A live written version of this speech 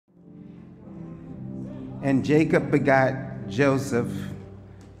And Jacob begot Joseph,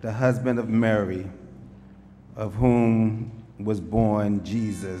 the husband of Mary, of whom was born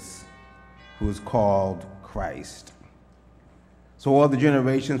Jesus, who is called Christ. So all the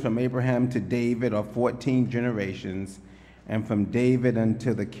generations from Abraham to David are 14 generations, and from David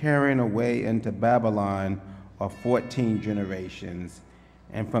unto the carrying away into Babylon are 14 generations,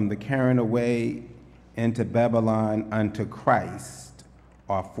 and from the carrying away into Babylon unto Christ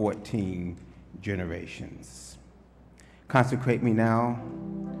are 14 generations. Consecrate me now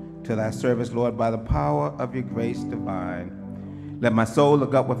to thy service, Lord, by the power of your grace divine. Let my soul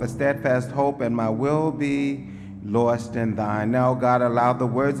look up with a steadfast hope, and my will be lost in thine. Now, God, allow the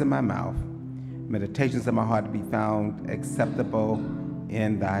words of my mouth, meditations of my heart to be found acceptable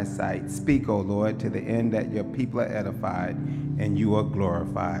in thy sight. Speak, O Lord, to the end that your people are edified and you are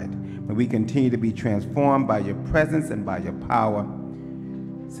glorified. May we continue to be transformed by your presence and by your power.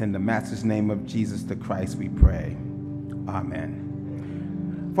 It's in the Master's name of Jesus the Christ we pray.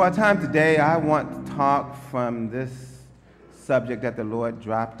 Amen. For our time today, I want to talk from this subject that the Lord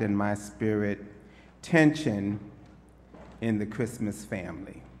dropped in my spirit: tension in the Christmas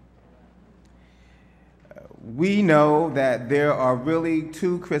family. We know that there are really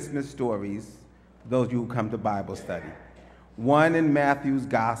two Christmas stories, those of you who come to Bible study. One in Matthew's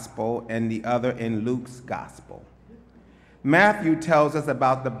gospel and the other in Luke's gospel. Matthew tells us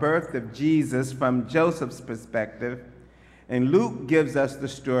about the birth of Jesus from Joseph's perspective, and Luke gives us the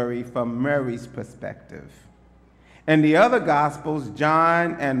story from Mary's perspective. In the other gospels,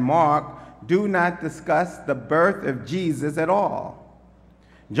 John and Mark do not discuss the birth of Jesus at all.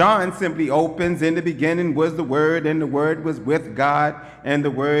 John simply opens, "In the beginning was the Word, and the Word was with God, and the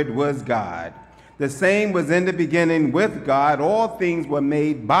Word was God. The same was in the beginning with God. All things were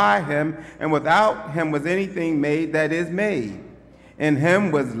made by him, and without him was anything made that is made. In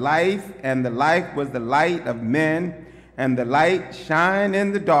him was life, and the life was the light of men, and the light shined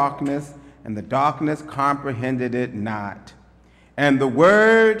in the darkness, and the darkness comprehended it not. And the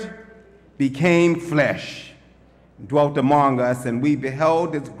Word became flesh, dwelt among us, and we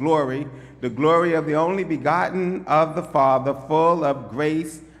beheld its glory, the glory of the only begotten of the Father, full of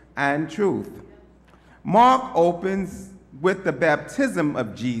grace and truth." Mark opens with the baptism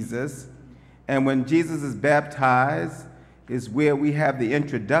of Jesus, and when Jesus is baptized is where we have the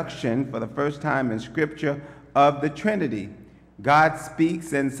introduction for the first time in Scripture of the Trinity. God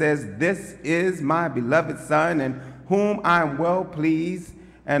speaks and says, "This is my beloved Son, in whom I am well pleased,"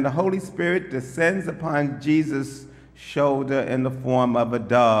 and the Holy Spirit descends upon Jesus' shoulder in the form of a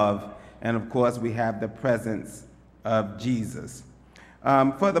dove. And of course, we have the presence of Jesus.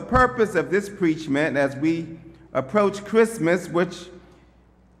 For the purpose of this preachment, as we approach Christmas, which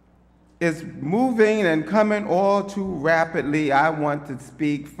is moving and coming all too rapidly, I want to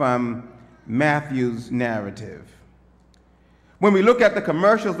speak from Matthew's narrative. When we look at the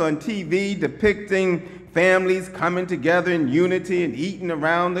commercials on TV depicting families coming together in unity and eating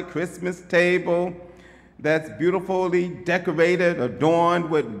around the Christmas table that's beautifully decorated, adorned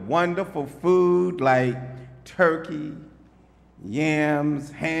with wonderful food like turkey, yams,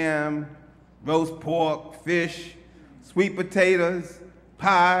 ham, roast pork, fish, sweet potatoes,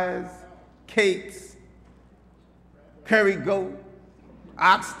 pies, cakes, curry goat,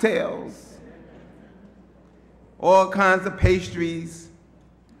 oxtails, all kinds of pastries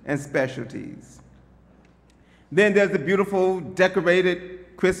and specialties. Then there's the beautiful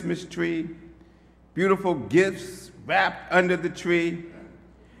decorated Christmas tree, beautiful gifts wrapped under the tree,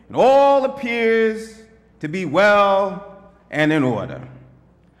 and all appears to be well and in order.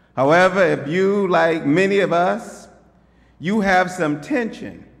 However, if you, like many of us, you have some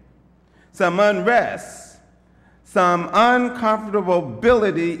tension, some unrest, some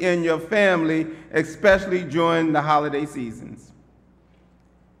uncomfortability in your family, especially during the holiday seasons.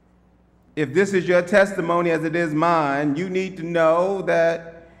 If this is your testimony, as it is mine, you need to know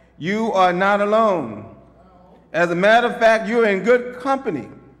that you are not alone. As a matter of fact, you're in good company.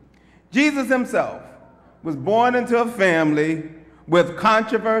 Jesus himself was born into a family with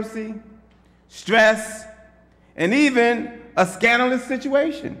controversy, stress, and even a scandalous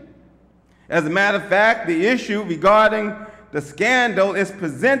situation. As a matter of fact, the issue regarding the scandal is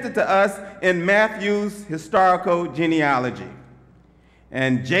presented to us in Matthew's historical genealogy.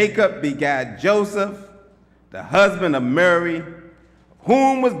 And Jacob begat Joseph, the husband of Mary,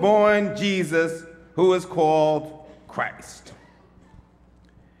 whom was born Jesus, who is called Christ.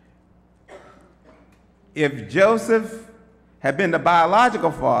 If Joseph had been the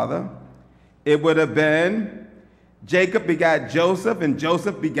biological father, it would have been Jacob begat Joseph and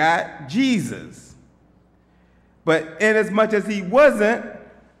Joseph begat Jesus. But inasmuch as he wasn't,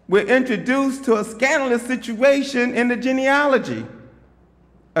 we're introduced to a scandalous situation in the genealogy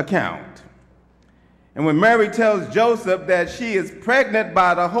account. And when Mary tells Joseph that she is pregnant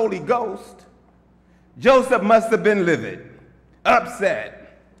by the Holy Ghost, Joseph must have been livid,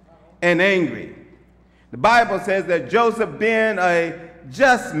 upset, and angry. The Bible says that Joseph, being a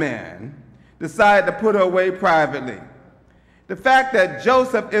just man, decided to put her away privately. The fact that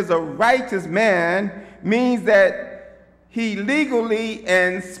Joseph is a righteous man means that he legally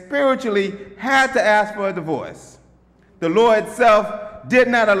and spiritually had to ask for a divorce. The law itself did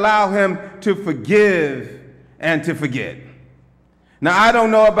not allow him to forgive and to forget. Now, I don't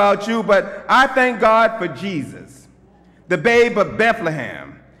know about you, but I thank God for Jesus, the babe of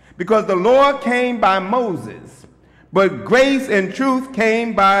Bethlehem, because the law came by Moses, but grace and truth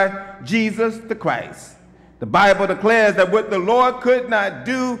came by Jesus the Christ. The Bible declares that what the law could not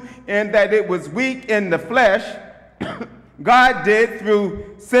do and that it was weak in the flesh, God did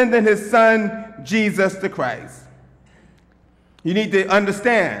through sending his son, Jesus the Christ. You need to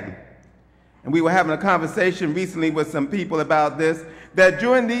understand, and we were having a conversation recently with some people about this, that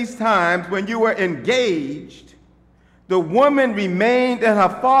during these times when you were engaged, the woman remained in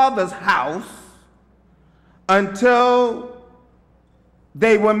her father's house until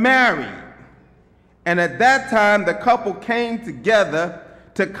they were married. And at that time, the couple came together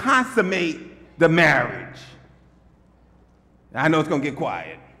to consummate the marriage. I know it's going to get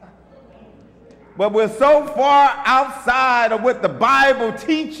quiet. But we're so far outside of what the Bible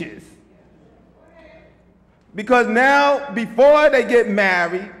teaches. Because now, before they get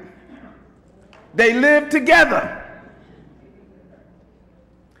married, they live together.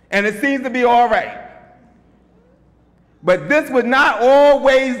 And it seems to be all right. But this was not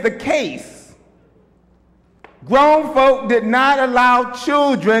always the case. Grown folk did not allow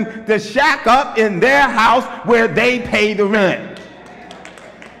children to shack up in their house where they pay the rent.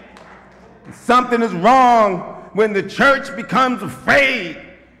 Something is wrong when the church becomes afraid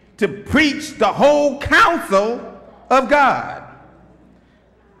to preach the whole counsel of God.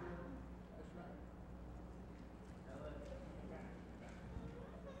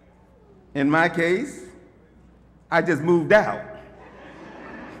 In my case, I just moved out.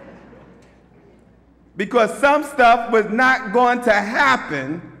 Because some stuff was not going to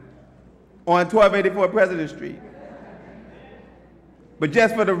happen on 1284 President Street. But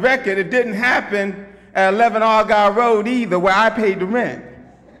just for the record, it didn't happen at 11 Argyle Road either, where I paid the rent.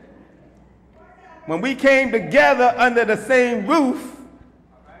 When we came together under the same roof,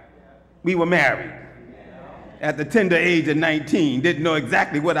 we were married. At the tender age of 19, didn't know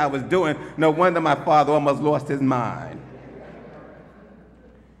exactly what I was doing. No wonder my father almost lost his mind.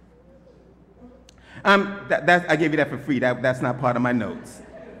 I gave you that for free. That's not part of my notes.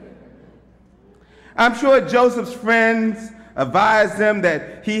 I'm sure Joseph's friends advised him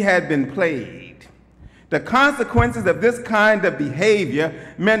that he had been played. The consequences of this kind of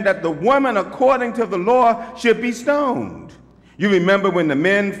behavior meant that the woman, according to the law, should be stoned. You remember when the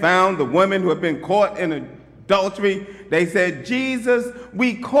men found the woman who had been caught in adultery, they said, "Jesus,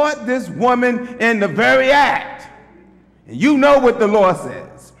 we caught this woman in the very act." And you know what the law says.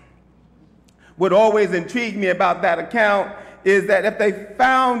 What always intrigued me about that account is that if they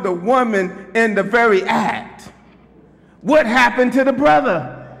found the woman in the very act, what happened to the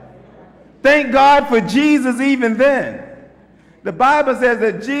brother? Thank God for Jesus even then. The Bible says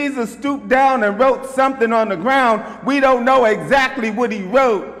that Jesus stooped down and wrote something on the ground. We don't know exactly what he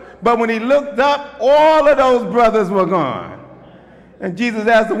wrote, but when he looked up, all of those brothers were gone. And Jesus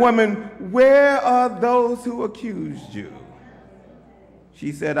asked the woman, "Where are those who accused you?"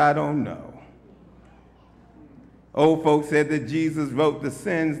 She said, "I don't know." Old folks said that Jesus wrote the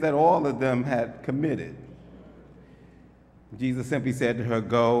sins that all of them had committed. Jesus simply said to her,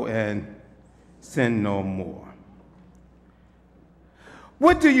 "Go and sin no more."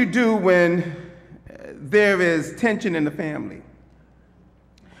 What do you do when there is tension in the family?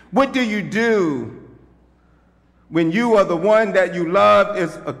 What do you do when you or the one that you love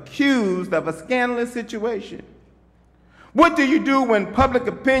is accused of a scandalous situation? What do you do when public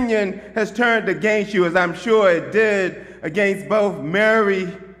opinion has turned against you, as I'm sure it did against both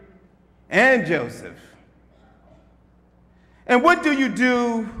Mary and Joseph? And what do you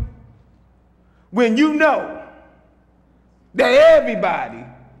do when you know that everybody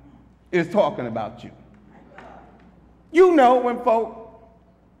is talking about you? You know when folk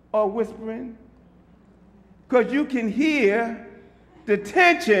are whispering, because you can hear the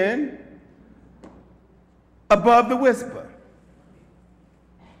tension above the whisper.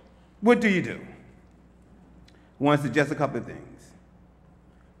 What do you do? I want to suggest a couple of things.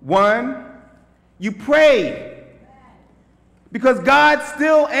 One, you pray. Because God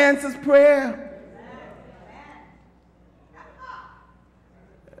still answers prayer.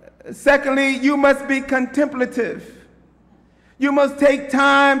 Secondly, you must be contemplative. You must take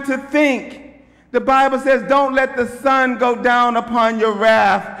time to think. The Bible says, don't let the sun go down upon your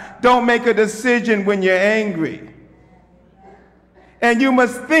wrath. Don't make a decision when you're angry. And you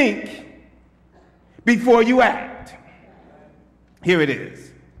must think before you act. Here it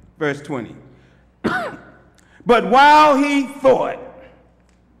is, verse 20. But while he thought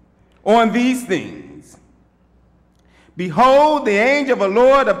on these things, behold, the angel of the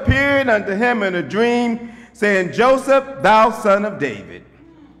Lord appeared unto him in a dream, saying, Joseph, thou son of David,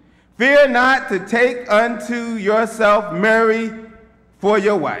 fear not to take unto yourself Mary for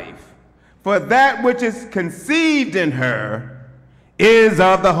your wife, for that which is conceived in her is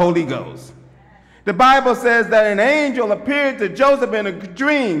of the Holy Ghost. The Bible says that an angel appeared to Joseph in a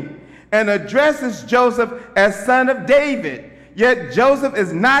dream and addresses Joseph as son of David. Yet Joseph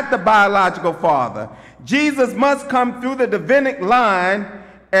is not the biological father. Jesus must come through the Davidic line,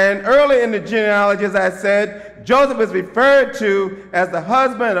 and early in the genealogy, as I said, Joseph is referred to as the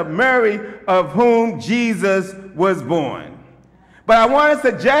husband of Mary, of whom Jesus was born. But I want to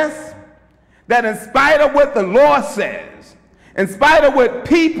suggest that in spite of what the law says, in spite of what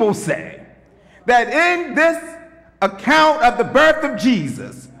people say, that in this account of the birth of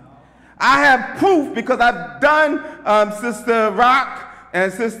Jesus, I have proof, because I've done, Sister Rock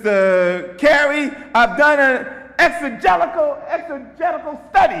and Sister Carrie, I've done an exegetical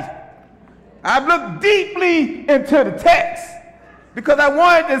study. I've looked deeply into the text because I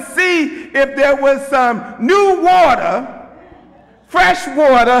wanted to see if there was some new water, fresh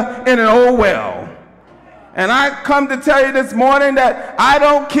water in an old well. And I come to tell you this morning that I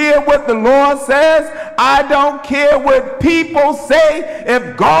don't care what the law says. I don't care what people say.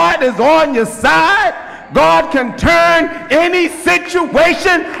 If God is on your side, God can turn any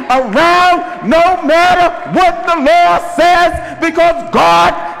situation around no matter what the law says, because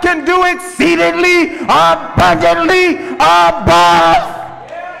God can do exceedingly abundantly above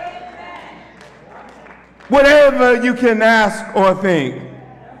whatever you can ask or think.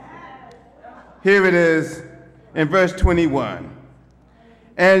 Here it is in verse 21.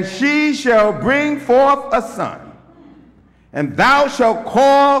 And she shall bring forth a son, and thou shalt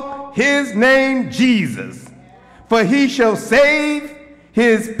call his name Jesus, for he shall save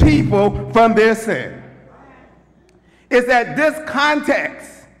his people from their sin. It's at this context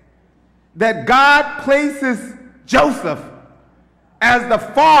that God places Joseph as the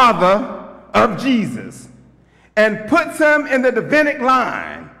father of Jesus and puts him in the Davidic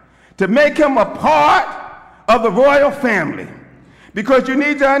line to make him a part of the royal family. Because you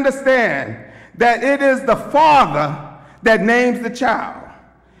need to understand that it is the father that names the child.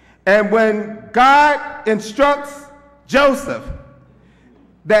 And when God instructs Joseph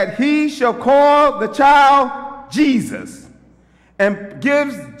that he shall call the child Jesus and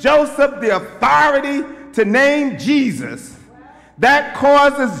gives Joseph the authority to name Jesus, that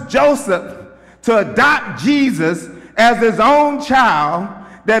causes Joseph to adopt Jesus as his own child,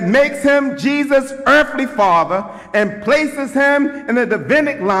 that makes him Jesus' earthly father and places him in the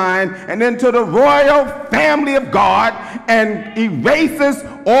Davidic line and into the royal family of God, and erases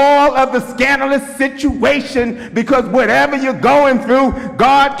all of the scandalous situation, because whatever you're going through,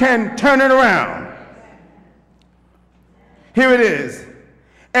 God can turn it around. Here it is.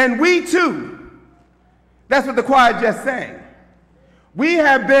 And we too, that's what the choir just sang, we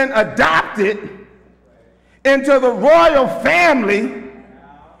have been adopted into the royal family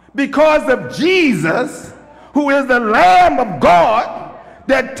because of Jesus, who is the Lamb of God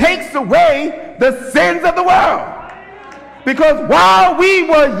that takes away the sins of the world. Because while we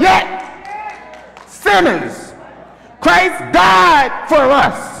were yet sinners, Christ died for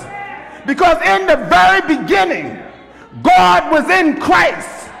us. Because in the very beginning, God was in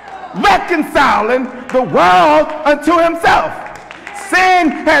Christ, reconciling the world unto himself.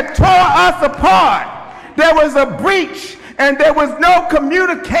 Sin had torn us apart. There was a breach, and there was no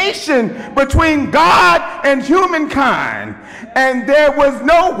communication between God and humankind. And there was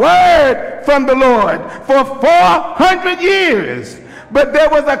no word from the Lord for 400 years. But there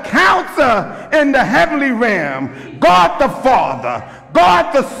was a counselor in the heavenly realm, God the Father,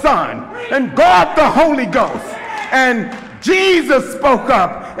 God the Son, and God the Holy Ghost. And Jesus spoke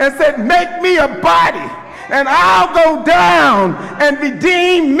up and said, make me a body, and I'll go down and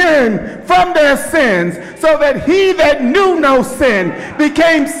redeem men from their sins, so that he that knew no sin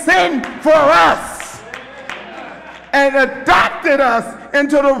became sin for us and adopted us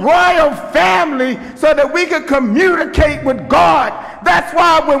into the royal family, so that we could communicate with God That's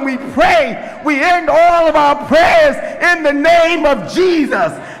why when we pray, we end all of our prayers in the name of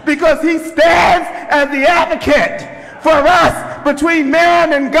Jesus, because he stands as the advocate for us between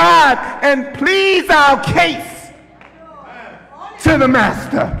man and God and pleads our case to the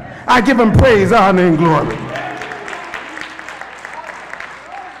Master. I give him praise, honor, and glory.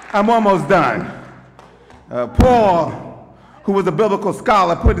 I'm almost done. Paul, who was a biblical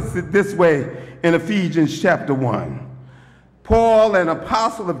scholar, put it this way in Ephesians chapter 1. Paul, an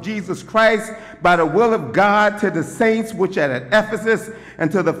apostle of Jesus Christ, by the will of God, to the saints which are at Ephesus,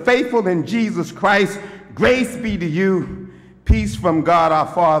 and to the faithful in Jesus Christ, grace be to you, peace from God our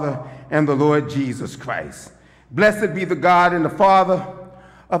Father and the Lord Jesus Christ. Blessed be the God and the Father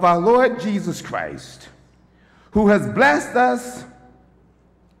of our Lord Jesus Christ, who has blessed us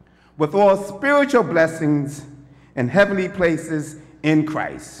with all spiritual blessings in heavenly places in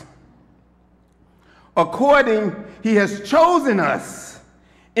Christ. According, he has chosen us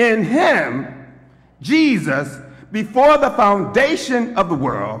in him, Jesus, before the foundation of the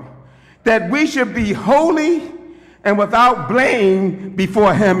world, that we should be holy and without blame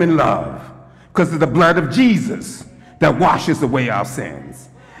before him in love, because of the blood of Jesus that washes away our sins,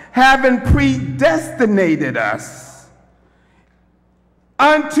 having predestinated us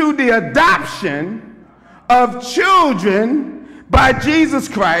unto the adoption of children by Jesus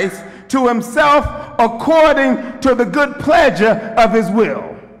Christ to himself, according to the good pleasure of his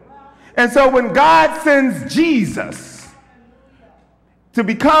will. And so when God sends Jesus to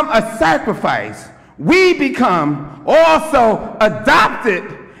become a sacrifice, we become also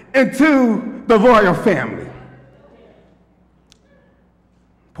adopted into the royal family.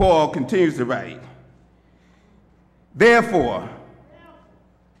 Paul continues to write, therefore,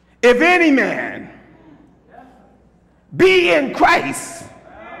 if any man be in Christ,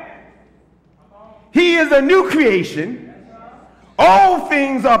 he is a new creation. All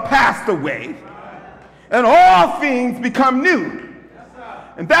things are passed away, and all things become new.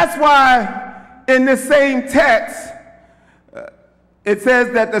 And that's why in this same text, it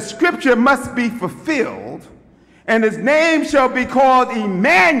says that the scripture must be fulfilled, and his name shall be called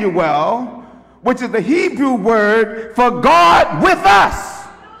Emmanuel, which is the Hebrew word for God with us.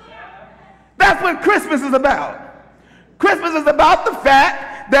 That's what Christmas is about. Christmas is about the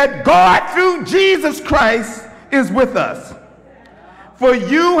fact that God, through Jesus Christ, is with us. For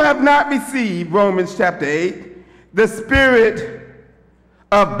you have not received, Romans chapter 8, the spirit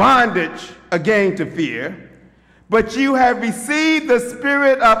of bondage again to fear, but you have received the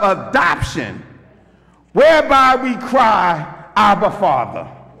spirit of adoption, whereby we cry, Abba, Father.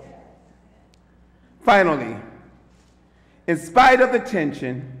 Finally, in spite of the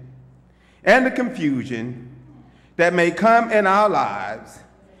tension and the confusion that may come in our lives,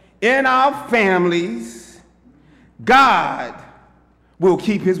 in our families, God will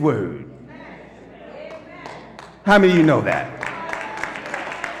keep his word. How many of you know that?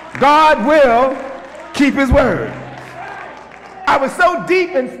 God will keep his word. I was so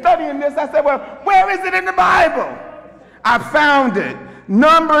deep in studying this, I said, well, where is it in the Bible? I found it.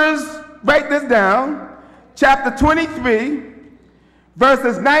 Numbers, write this down, chapter 23,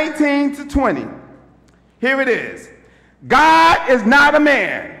 verses 19 to 20. Here it is. God is not a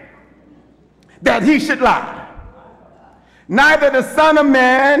man that he should lie, neither the Son of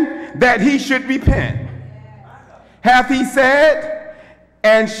Man that he should repent. Hath he said,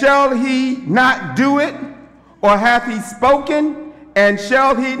 and shall he not do it? Or hath he spoken, and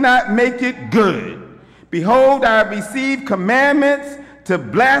shall he not make it good? Behold, I have received commandments to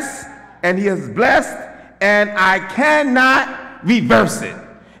bless, and he has blessed, and I cannot reverse it.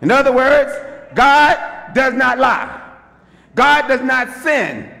 In other words, God does not lie. God does not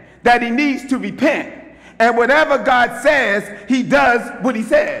sin that he needs to repent. And whatever God says, he does what he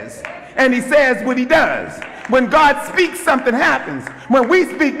says. And he says what he does. When God speaks, something happens. When we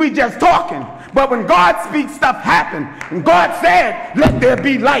speak, we just talking. But when God speaks, stuff happens. And God said, let there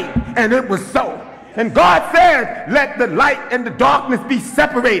be light. And it was so. And God said, let the light and the darkness be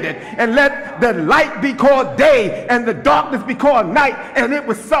separated. And let the light be called day and the darkness be called night. And it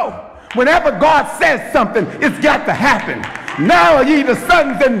was so. Whenever God says something, it's got to happen. Now are ye the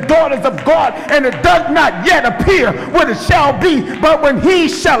sons and daughters of God, and it does not yet appear what it shall be, but when he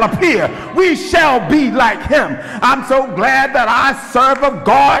shall appear, we shall be like him. I'm so glad that I serve a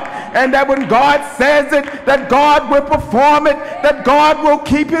God, and that when God says it, that God will perform it, that God will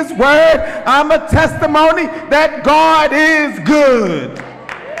keep his word. I'm a testimony that God is good.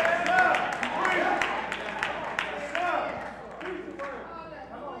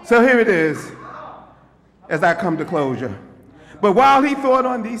 So here it is, as I come to closure. But while he thought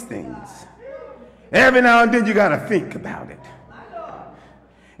on these things, every now and then you got to think about it.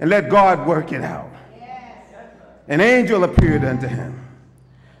 and let God work it out. An angel appeared unto him.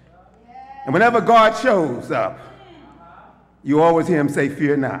 And whenever God shows up, you always hear him say,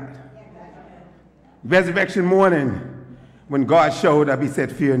 fear not. Resurrection morning, when God showed up, he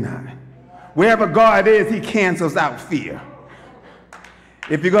said, fear not. Wherever God is, he cancels out fear.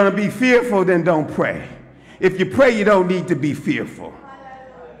 If you're going to be fearful, then don't pray. If you pray, you don't need to be fearful.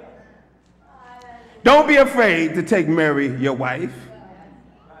 Don't be afraid to take Mary, your wife.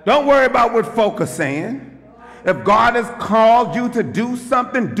 Don't worry about what folk are saying. If God has called you to do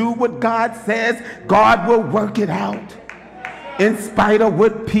something, do what God says. God will work it out. In spite of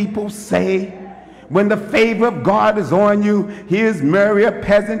what people say, when the favor of God is on you, here's Mary, a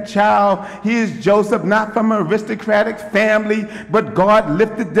peasant child. Here's Joseph, not from an aristocratic family, but God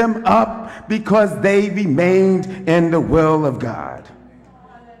lifted them up because they remained in the will of God.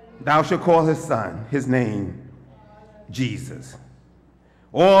 Thou shalt call his son, his name, Jesus.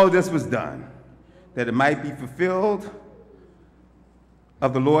 All this was done that it might be fulfilled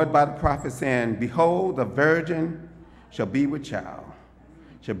of the Lord by the prophet, saying, behold, a virgin shall be with child,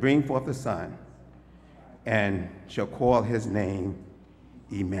 shall bring forth a son, and shall call his name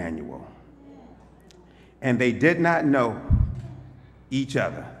Emmanuel. And they did not know each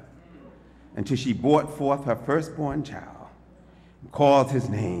other until she brought forth her firstborn child, and called his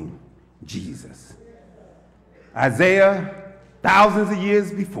name Jesus. Isaiah, thousands of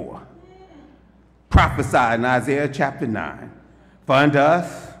years before, prophesied in Isaiah chapter 9, for unto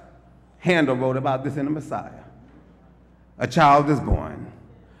us, Handel wrote about this in the Messiah, a child is born,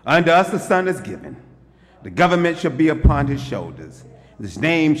 unto us a son is given, the government shall be upon his shoulders, his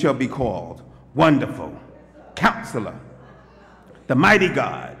name shall be called Wonderful, Counselor, the Mighty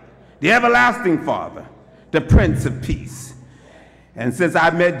God, the Everlasting Father, the Prince of Peace. And since I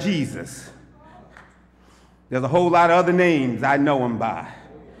met Jesus, there's a whole lot of other names I know him by.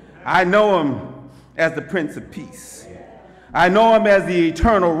 I know him as the Prince of Peace. I know him as the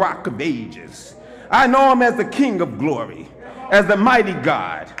eternal Rock of Ages. I know him as the King of Glory, as the Mighty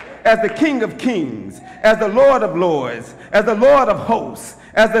God, as the King of Kings, as the Lord of Lords, as the Lord of Hosts,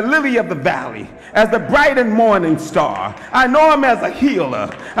 as the lily of the valley, as the bright and morning star. I know him as a healer.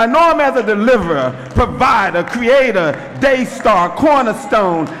 I know him as a deliverer, provider, creator, day star,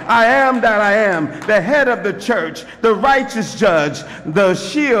 cornerstone. I am that I am, the head of the church, the righteous judge, the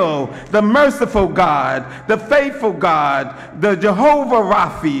shield, the merciful God, the faithful God, the Jehovah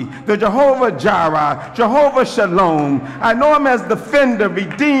Raphi, the Jehovah Jireh, Jehovah Shalom. I know him as defender,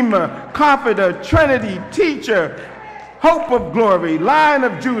 redeemer, comforter, Trinity, teacher, hope of glory, Lion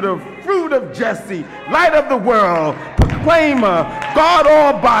of Judah, fruit of Jesse, light of the world, proclaimer, God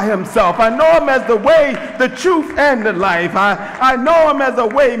all by himself. I know him as the way, the truth, and the life. I know him as a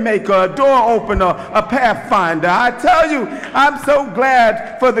way maker, a door opener, a pathfinder. I tell you, I'm so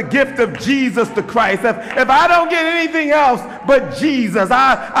glad for the gift of Jesus the Christ. If I don't get anything else but Jesus,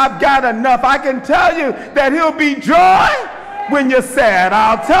 I've got enough. I can tell you that he'll be joy when you're sad.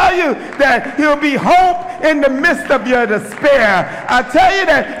 I'll tell you that he'll be hope in the midst of your despair. I tell you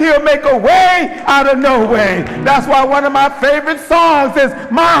that he'll make a way out of no way. That's why one of my favorite songs is,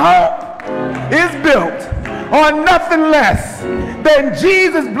 my hope is built on nothing less than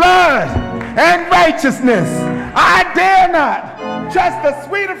Jesus' blood and righteousness. I dare not trust the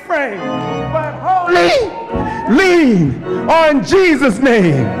sweeter frame, but wholly lean on Jesus'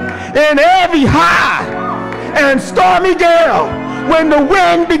 name. In every high and stormy gale, when the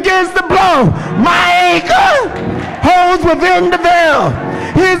wind begins to blow, my anchor holds within the veil.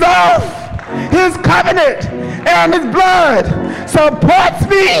 His oath, his covenant, and his blood supports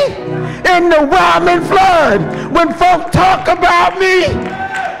me in the whelming flood. When folk talk about me,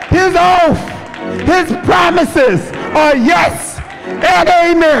 his oath, his promises are yes and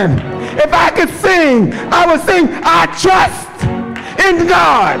amen. If I could sing, I would sing, I trust in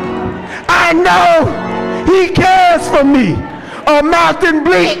God. I know he cares for me, a mountain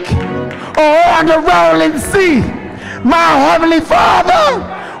bleak or on the rolling sea. My heavenly Father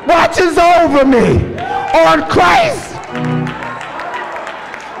watches over me. On Christ,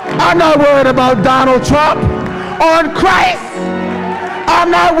 I'm not worried about Donald Trump. On Christ, I'm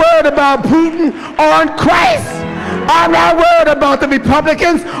not worried about Putin. On Christ, I'm not worried about the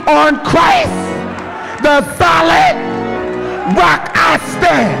Republicans. On Christ, the solid rock I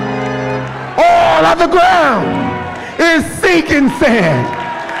stand. All of the ground is sinking sand.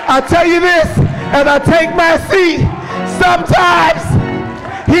 I tell you this, as I take my seat, sometimes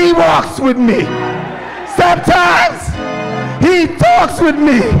he walks with me. Sometimes he talks with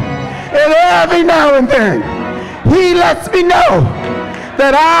me. And every now and then, he lets me know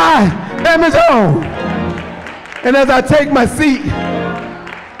that I am his own. And as I take my seat,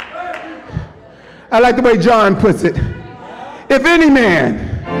 I like the way John puts it. If any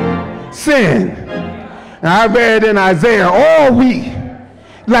man sin, and I read in Isaiah, all we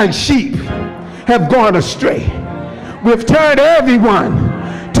like sheep have gone astray. We've turned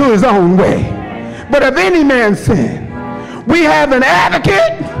everyone to his own way. But if any man sin, we have an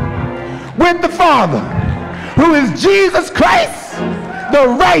advocate with the Father, who is Jesus Christ, the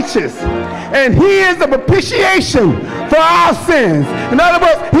righteous. And he is the propitiation for our sins. In other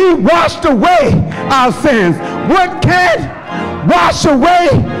words, he washed away our sins. What can wash away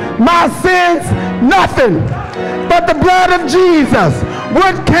my sins? Nothing but the blood of Jesus.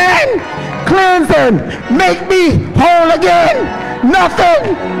 What can cleanse and make me whole again?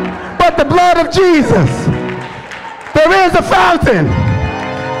 Nothing but the blood of Jesus. There is a fountain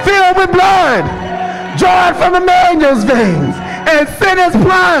filled with blood drawn from Emmanuel's veins, and sinners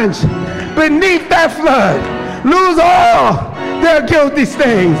plunge beneath that flood, lose all their guilty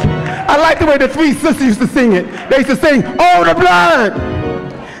stains. I like the way the three sisters used to sing it. They used to sing, oh, the blood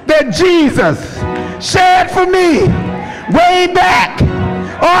that Jesus shed for me way back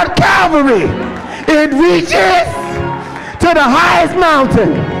on Calvary. It reaches to the highest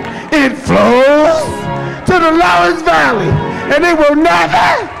mountain. It flows to the lowest valley. And it will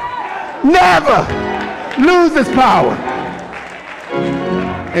never, never lose its power.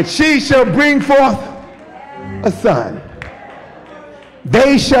 And she shall bring forth a son.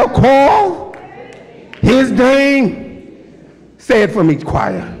 They shall call his name. Say it for me,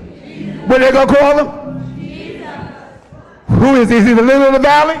 choir. What are they going to call him? Jesus. Who is he? Is he the lily of the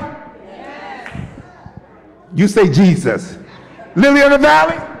valley? Yes. You say Jesus. Lily of the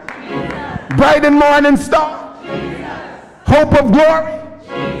valley? Jesus. Bright and morning star? Jesus. Hope of glory?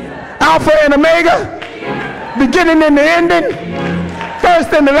 Jesus. Alpha and Omega? Jesus. Beginning and the ending?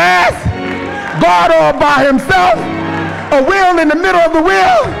 First and the last? God all by himself? A wheel in the middle of the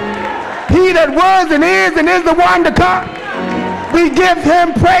wheel? He that was and is the one to come? We give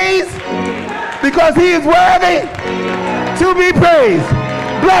him praise because he is worthy to be praised.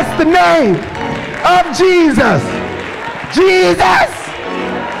 Bless the name of Jesus. Jesus.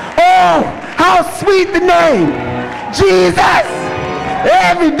 Oh, how sweet the name. Jesus.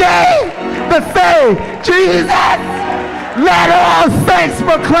 Every day the same. Jesus. Let all saints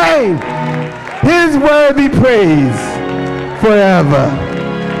proclaim his worthy praise forever.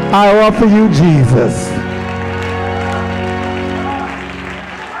 I offer you Jesus.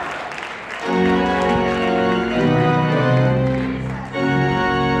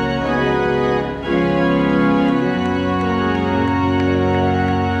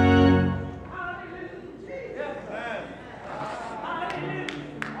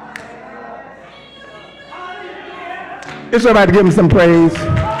 It's all right to give him some praise.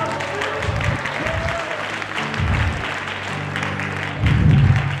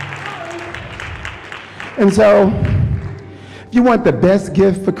 And so, if you want the best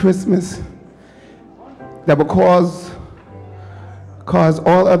gift for Christmas that will cause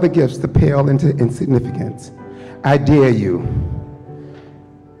all other gifts to pale into insignificance, I dare you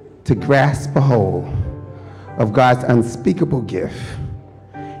to grasp a hold of God's unspeakable gift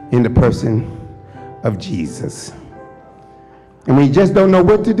in the person of Jesus. And when you just don't know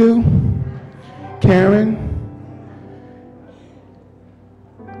what to do, Karen,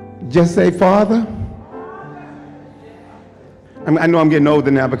 just say, Father. I know I'm getting older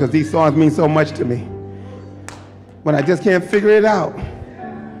now because these songs mean so much to me. But I just can't figure it out.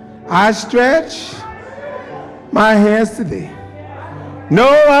 I stretch my hands to thee. No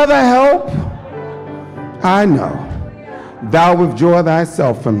other help I know. Thou withdraw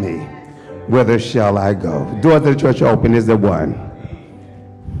thyself from me. Whither shall I go? The doors of the church are open. Is there one?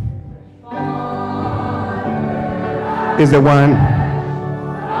 Is there one?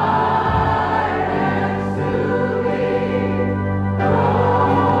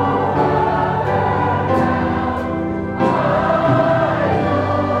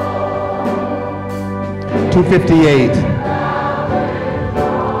 $258.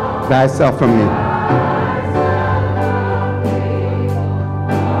 Thyself from me.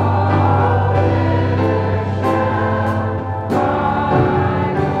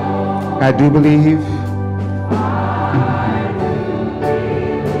 I do believe.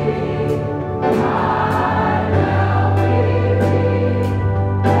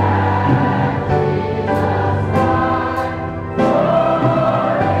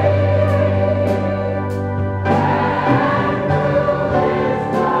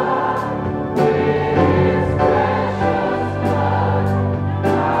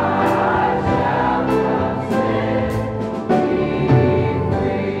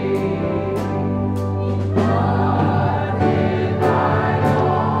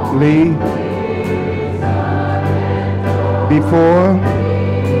 before.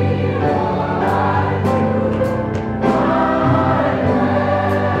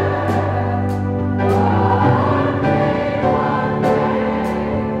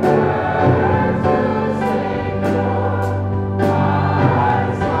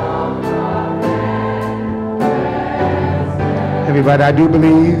 Everybody, I do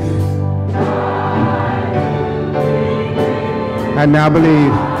believe. I now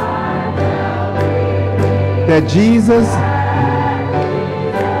believe that Jesus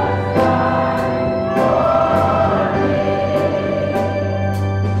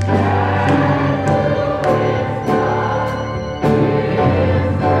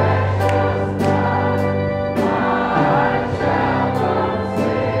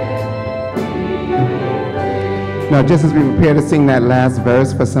Now, just as we prepare to sing that last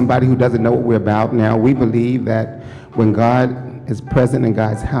verse for somebody who doesn't know what we're about now, we believe that when God is present in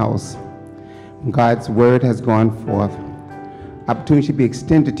God's house, when God's word has gone forth, opportunity should be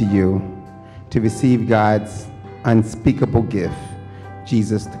extended to you to receive God's unspeakable gift,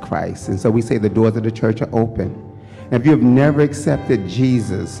 Jesus the Christ. And so we say the doors of the church are open. And if you have never accepted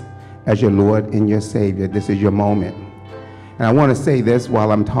Jesus as your Lord and your Savior, this is your moment. And I want to say this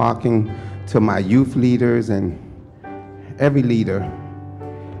while I'm talking to my youth leaders and every leader.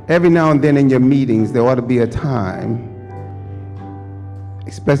 Every now and then in your meetings, there ought to be a time,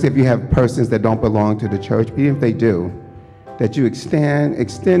 especially if you have persons that don't belong to the church, but even if they do, that you extend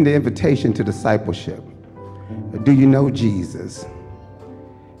the invitation to discipleship. Do you know Jesus?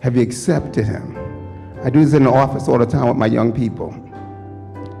 Have you accepted him? I do this in the office all the time with my young people.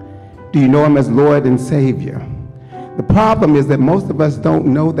 Do you know him as Lord and Savior? The problem is that most of us don't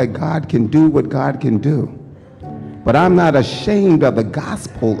know that God can do what God can do. But I'm not ashamed of the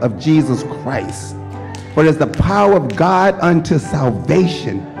gospel of Jesus Christ, for it is the power of God unto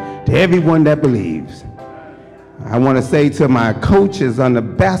salvation to everyone that believes. I want to say to my coaches on the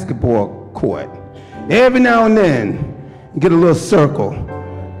basketball court, every now and then, get a little circle.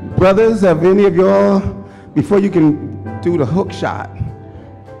 Brothers, have any of y'all, before you can do the hook shot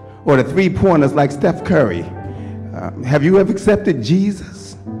or the three-pointers like Steph Curry, have you ever accepted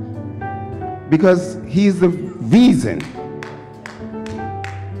Jesus? Because he's the reason.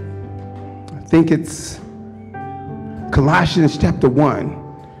 I think it's Colossians chapter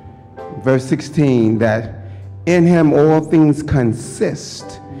 1, verse 16, that in him all things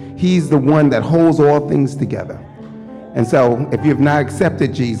consist. He's the one that holds all things together. And so if you've not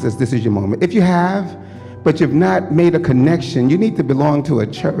accepted Jesus, this is your moment. If you have, but you've not made a connection, you need to belong to a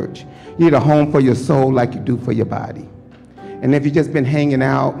church. You need a home for your soul like you do for your body. And if you've just been hanging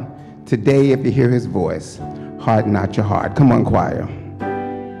out, today, if you hear his voice, harden not your heart. Come on, choir.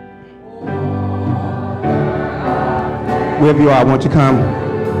 Wherever you are, won't you come?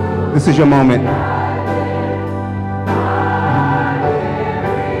 This is your moment.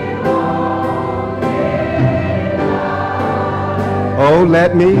 Oh,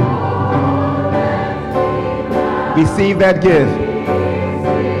 let me receive that gift.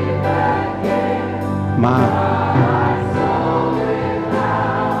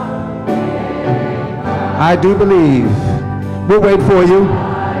 I do believe. We'll wait for you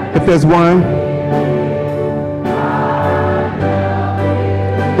if there's one.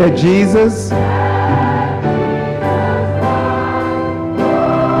 That Jesus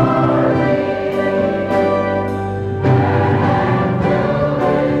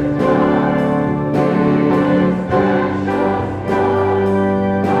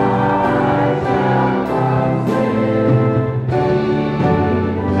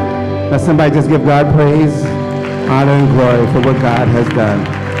Now somebody just give God praise, honor, and glory for what God has done.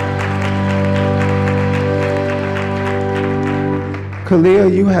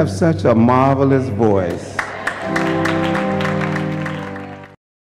 Khalil, you have such a marvelous voice.